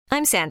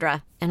I'm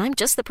Sandra, and I'm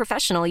just the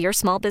professional your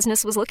small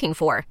business was looking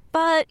for.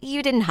 But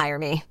you didn't hire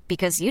me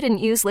because you didn't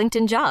use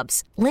LinkedIn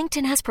Jobs.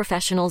 LinkedIn has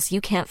professionals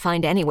you can't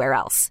find anywhere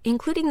else,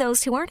 including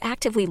those who aren't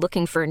actively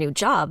looking for a new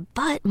job,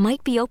 but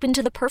might be open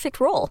to the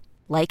perfect role,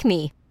 like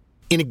me.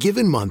 In a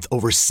given month,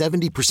 over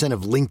 70%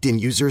 of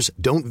LinkedIn users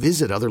don't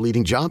visit other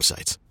leading job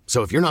sites.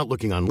 So if you're not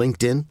looking on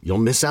LinkedIn, you'll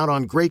miss out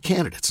on great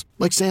candidates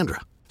like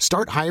Sandra.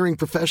 Start hiring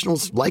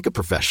professionals like a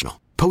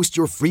professional. Post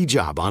your free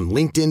job on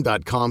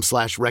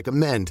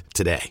linkedin.com/recommend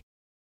today.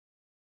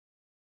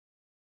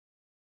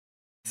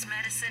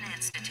 Medicine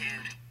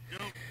Institute.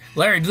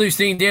 Larry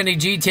Bluestein, Danny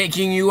G,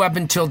 taking you up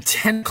until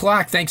 10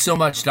 o'clock. Thanks so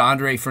much to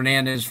Andre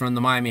Fernandez from the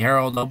Miami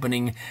Herald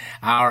opening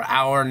our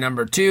hour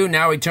number 2.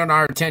 Now we turn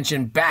our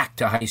attention back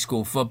to high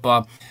school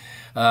football.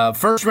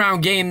 First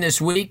round game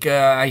this week.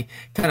 I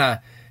kind of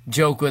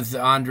joke with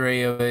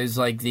Andre, is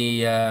like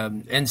the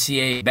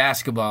NCAA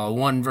basketball,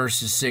 1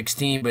 versus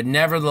 16, but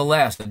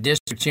nevertheless, a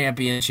district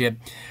championship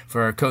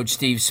for Coach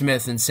Steve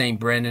Smith in St.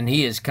 Brendan.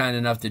 He is kind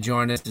enough to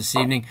join us this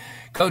evening.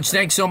 Coach,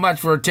 thanks so much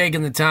for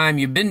taking the time.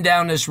 You've been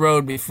down this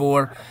road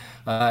before,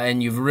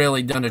 and you've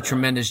really done a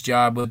tremendous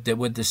job with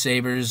the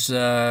Sabres.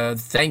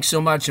 Thanks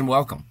so much and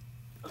welcome.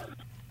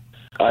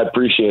 I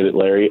appreciate it,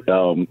 Larry.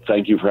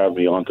 Thank you for having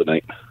me on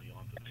tonight.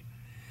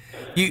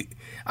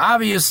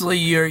 Obviously,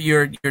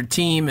 your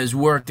team has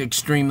worked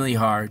extremely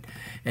hard,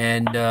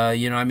 and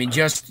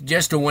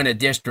just to win a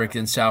district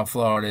in South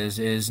Florida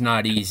is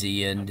not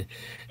easy. And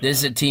this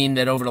is a team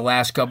that over the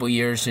last couple of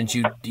years since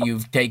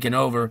you've taken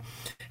over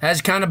has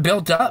kind of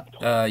built up.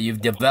 You've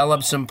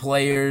developed some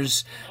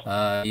players.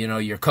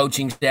 Your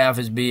coaching staff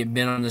has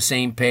been on the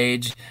same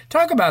page.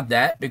 Talk about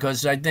that,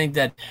 because I think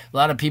that a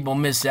lot of people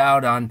miss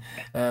out on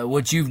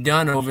what you've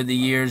done over the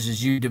years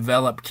as you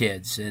develop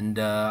kids. And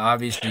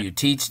obviously you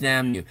teach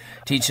them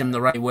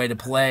the right way to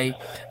play,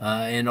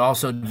 and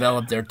also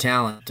develop their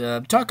talent.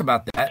 Talk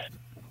about that.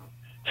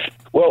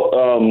 Well,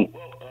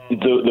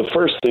 the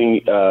first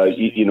thing,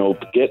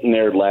 getting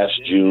there last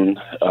June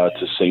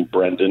to St.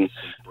 Brendan,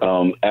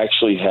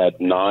 actually had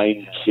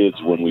 9 kids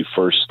when we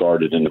first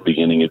started in the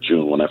beginning of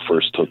June when I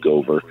first took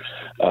over.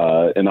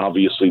 And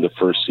obviously the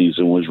first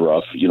season was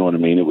rough. You know what I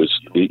mean? It was,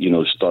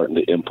 starting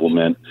to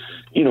implement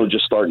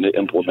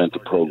the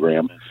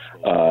program.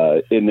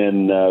 And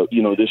then,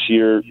 this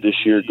year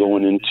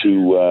going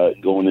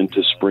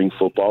into spring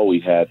football, we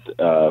had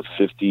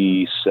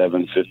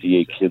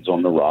 58 kids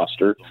on the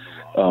roster.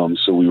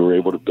 So we were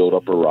able to build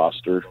up a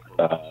roster.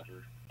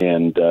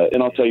 And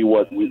I'll tell you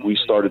what, we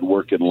started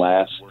working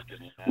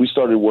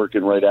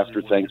right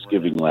after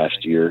Thanksgiving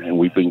last year, and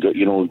we've been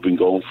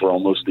going for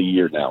almost a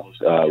year now.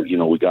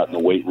 We got in the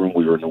weight room.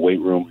 We were in the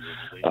weight room.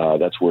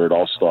 That's where it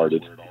all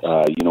started.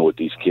 With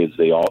these kids,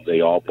 they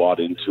all bought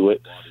into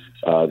it.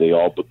 They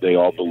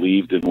all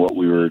believed in what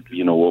we're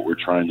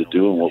trying to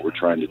do and what we're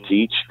trying to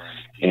teach,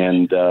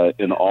 and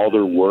all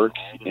their work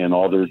and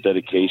all their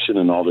dedication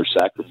and all their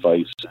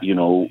sacrifice,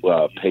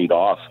 paid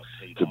off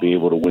to be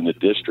able to win the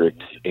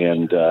district.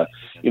 And I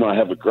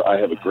have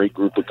a great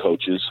group of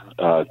coaches.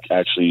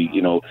 Actually,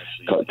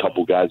 a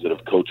couple guys that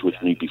have coached with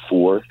me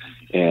before,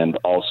 and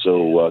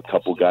also a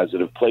couple guys that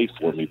have played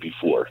for me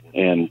before.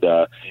 And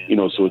so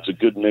it's a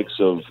good mix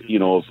of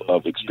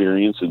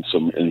experience and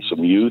some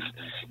youth.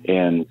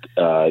 And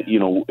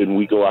and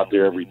we go out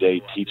there every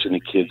day teaching the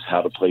kids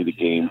how to play the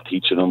game,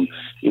 teaching them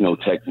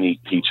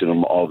technique, teaching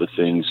them all the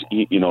things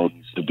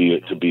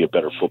to be a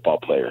better football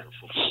player.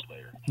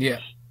 Yeah.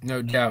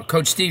 No doubt.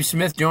 Coach Steve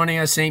Smith joining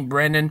us, St.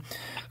 Brendan,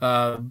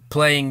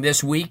 playing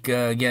this week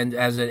again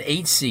as an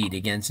 8 seed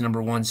against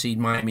number 1 seed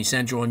Miami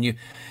Central. And you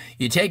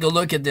take a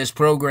look at this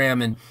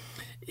program, and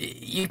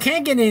you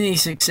can't get any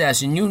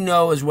success, and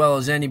as well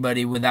as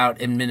anybody,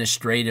 without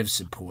administrative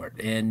support.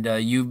 And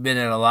you've been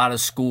at a lot of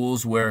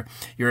schools where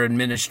your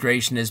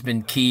administration has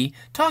been key.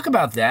 Talk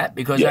about that,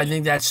 because I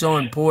think that's so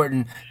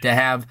important to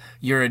have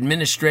your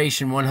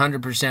administration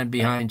 100%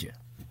 behind you.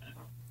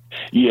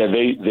 Yeah,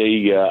 they've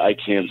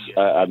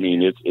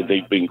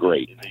been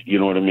great. You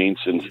know what I mean?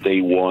 Since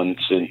day one,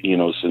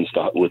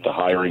 with the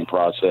hiring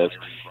process,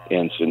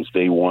 and since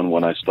day one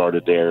when I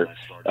started there,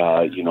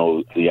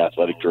 the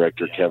athletic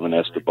director Kevin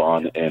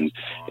Esteban and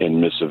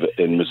Mrs.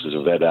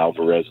 Yvette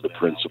Alvarez, the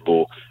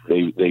principal,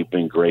 they've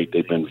been great.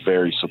 They've been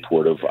very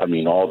supportive. I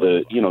mean, all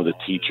the the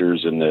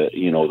teachers and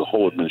the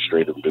whole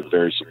administrative have been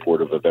very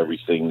supportive of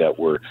everything that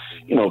what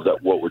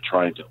we're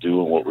trying to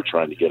do and what we're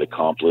trying to get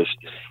accomplished.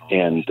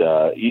 And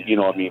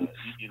every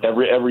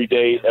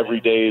day is every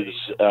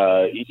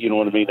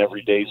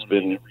day's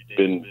been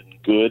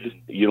good.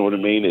 You know what I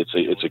mean?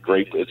 It's a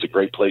great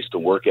place to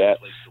work at.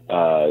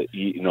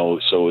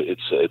 So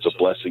it's a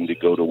blessing to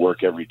go to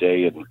work every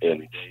day and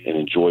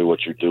enjoy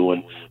what you're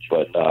doing.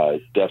 But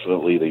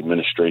definitely the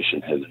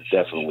administration has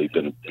definitely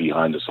been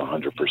behind us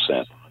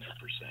 100%.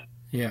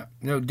 Yeah,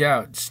 no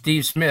doubt.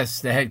 Steve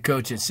Smith, the head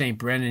coach at St.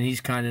 Brendan,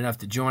 he's kind enough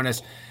to join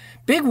us.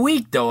 Big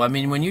week, though. I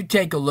mean, when you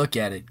take a look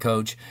at it,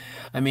 Coach,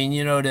 I mean,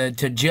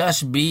 to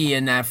just be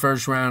in that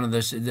first round of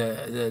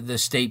the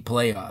state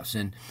playoffs.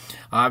 And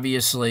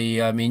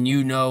obviously, I mean,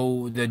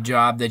 the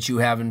job that you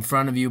have in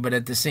front of you, but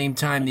at the same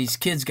time, these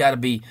kids got to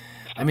be,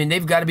 I mean,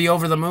 they've got to be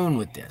over the moon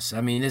with this.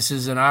 I mean, this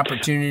is an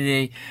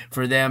opportunity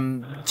for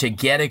them to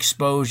get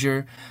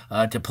exposure,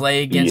 to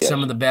play against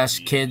some of the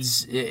best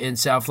kids in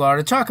South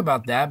Florida. Talk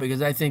about that,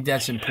 because I think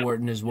that's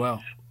important as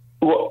well.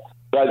 Well,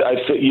 I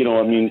think,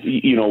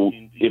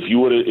 if you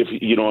would have,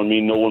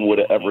 no one would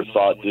have ever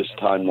thought this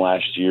time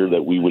last year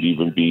that we would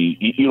even be,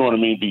 be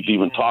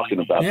even talking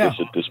about this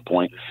at this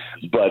point.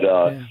 But,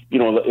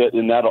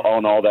 and that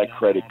all that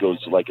credit goes,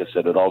 like I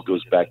said, it all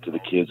goes back to the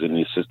kids and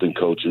the assistant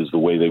coaches, the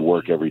way they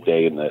work every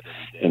day, and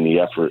the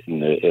effort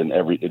and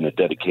the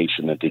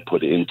dedication that they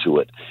put into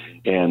it.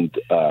 And,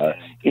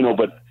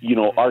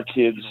 our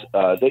kids,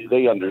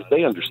 they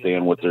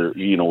understand what they're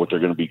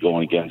going to be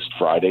going against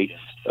Friday.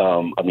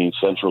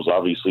 Central's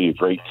obviously a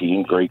great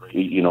team, great,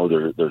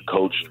 they're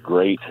coached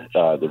great.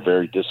 They're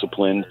very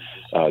disciplined,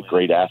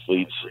 great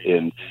athletes.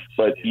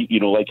 But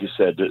like you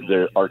said,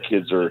 our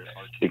kids are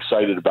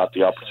excited about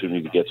the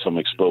opportunity to get some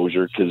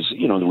exposure because,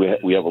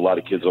 we have a lot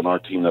of kids on our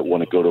team that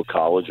want to go to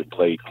college and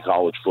play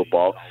college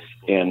football.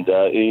 And,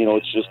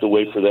 it's just a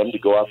way for them to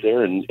go out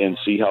there and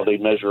see how they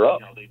measure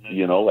up,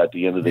 at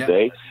the end of the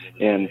day.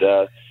 And,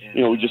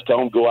 we just tell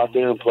them go out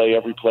there and play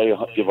every play,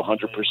 give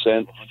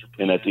 100%.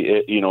 And at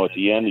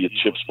the end, you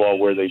chips fall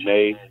where they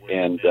may.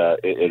 And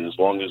as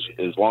long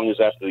as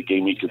after the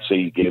game you can say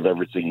you gave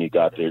everything you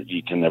got there,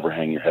 you can never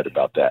hang your head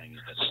about that.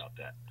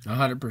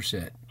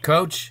 100%.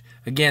 Coach,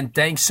 again,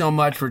 thanks so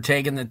much for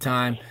taking the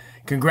time.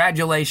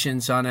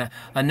 Congratulations on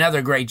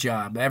another great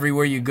job.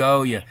 Everywhere you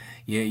go,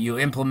 you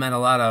implement a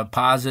lot of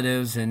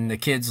positives, and the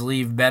kids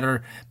leave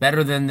better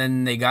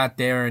than they got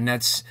there, and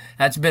that's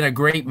been a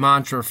great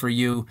mantra for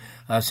you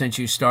since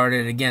you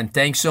started. Again,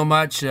 thanks so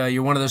much.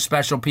 You're one of those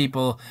special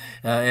people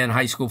in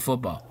high school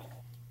football.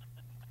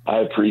 I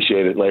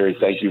appreciate it, Larry.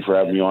 Thank you for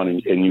having me on,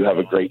 and you have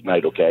a great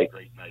night, okay?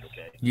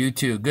 You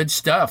too. Good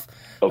stuff.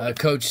 Okay.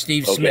 Coach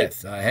Steve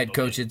Smith, head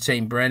coach at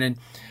St. Brennan.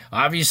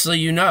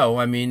 Obviously,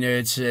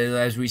 it's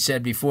as we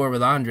said before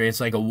with Andre,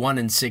 it's like a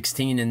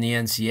 1-16 in the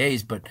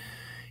NCAAs, but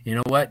you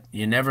know what?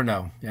 You never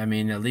know. I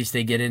mean, at least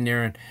they get in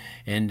there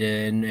and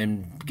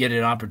get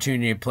an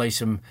opportunity to play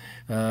some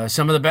of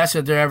the best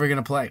that they're ever going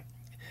to play.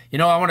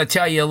 I want to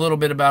tell you a little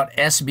bit about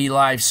SB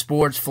Live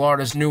Sports,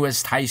 Florida's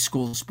newest high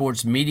school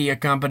sports media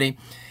company.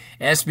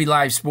 SB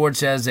Live Sports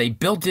has a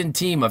built-in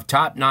team of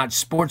top-notch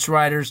sports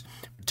writers,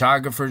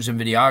 photographers, and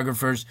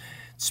videographers.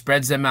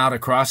 Spreads them out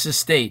across the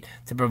state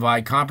to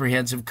provide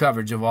comprehensive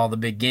coverage of all the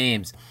big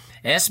games.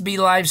 SB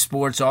Live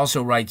Sports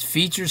also writes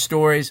feature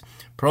stories,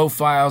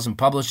 profiles, and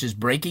publishes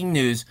breaking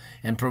news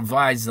and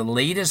provides the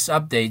latest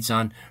updates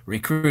on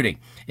recruiting.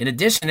 In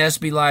addition,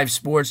 SB Live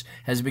Sports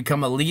has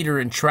become a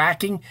leader in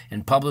tracking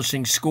and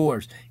publishing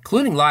scores,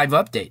 including live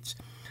updates.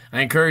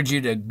 I encourage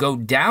you to go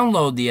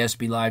download the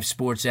SB Live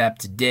Sports app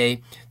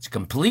today. It's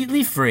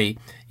completely free.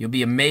 You'll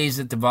be amazed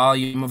at the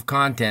volume of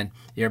content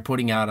they're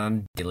putting out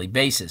on a daily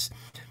basis.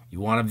 You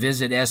want to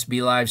visit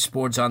SB Live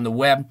Sports on the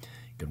web,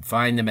 you can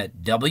find them at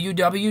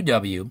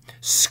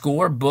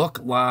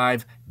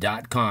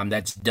www.scorebooklive.com.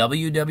 That's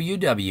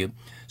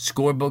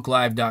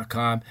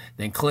www.scorebooklive.com.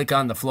 Then click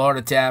on the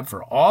Florida tab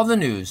for all the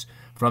news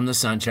from the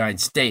Sunshine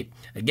State.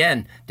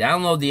 Again,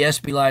 download the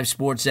SB Live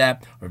Sports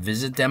app or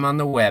visit them on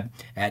the web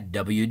at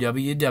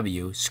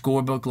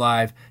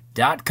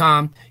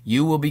www.scorebooklive.com.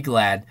 You will be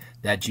glad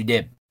that you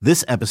did.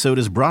 This episode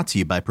is brought to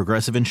you by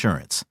Progressive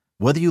Insurance.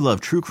 Whether you love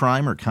true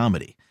crime or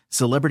comedy,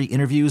 celebrity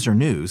interviews or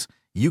news,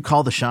 you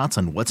call the shots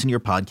on what's in your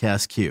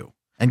podcast queue.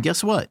 And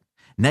guess what?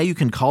 Now you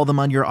can call them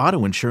on your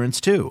auto insurance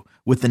too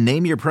with the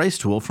Name Your Price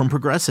tool from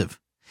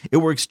Progressive. It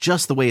works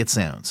just the way it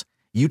sounds.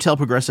 You tell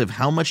Progressive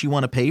how much you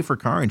want to pay for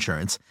car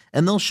insurance,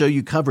 and they'll show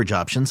you coverage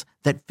options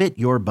that fit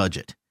your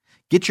budget.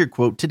 Get your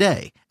quote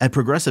today at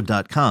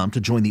Progressive.com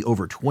to join the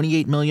over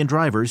 28 million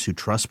drivers who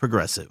trust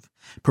Progressive.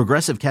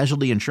 Progressive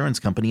Casualty Insurance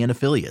Company and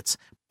Affiliates.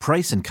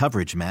 Price and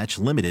coverage match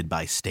limited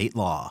by state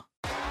law.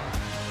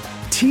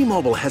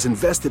 T-Mobile has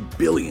invested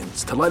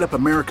billions to light up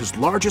America's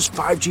largest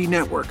 5G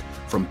network,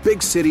 from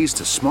big cities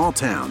to small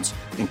towns,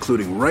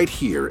 including right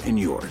here in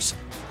yours.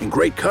 And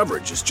great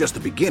coverage is just the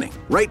beginning.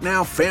 Right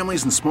now,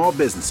 families and small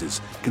businesses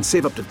can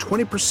save up to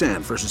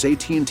 20% versus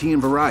AT&T and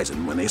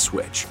Verizon when they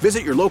switch.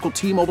 Visit your local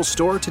T-Mobile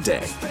store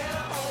today.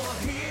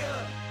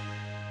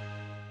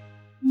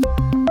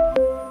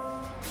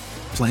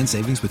 Plan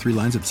savings with 3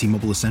 lines of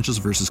T-Mobile Essentials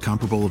versus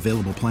comparable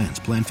available plans.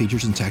 Plan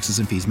features and taxes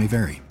and fees may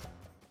vary.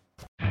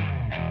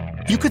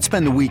 You could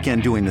spend the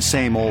weekend doing the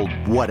same old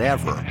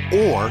whatever,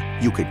 or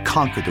you could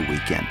conquer the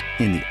weekend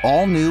in the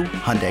all-new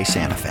Hyundai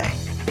Santa Fe.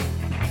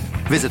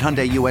 Visit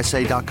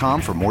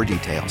HyundaiUSA.com for more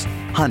details.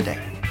 Hyundai,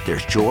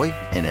 there's joy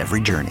in every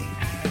journey.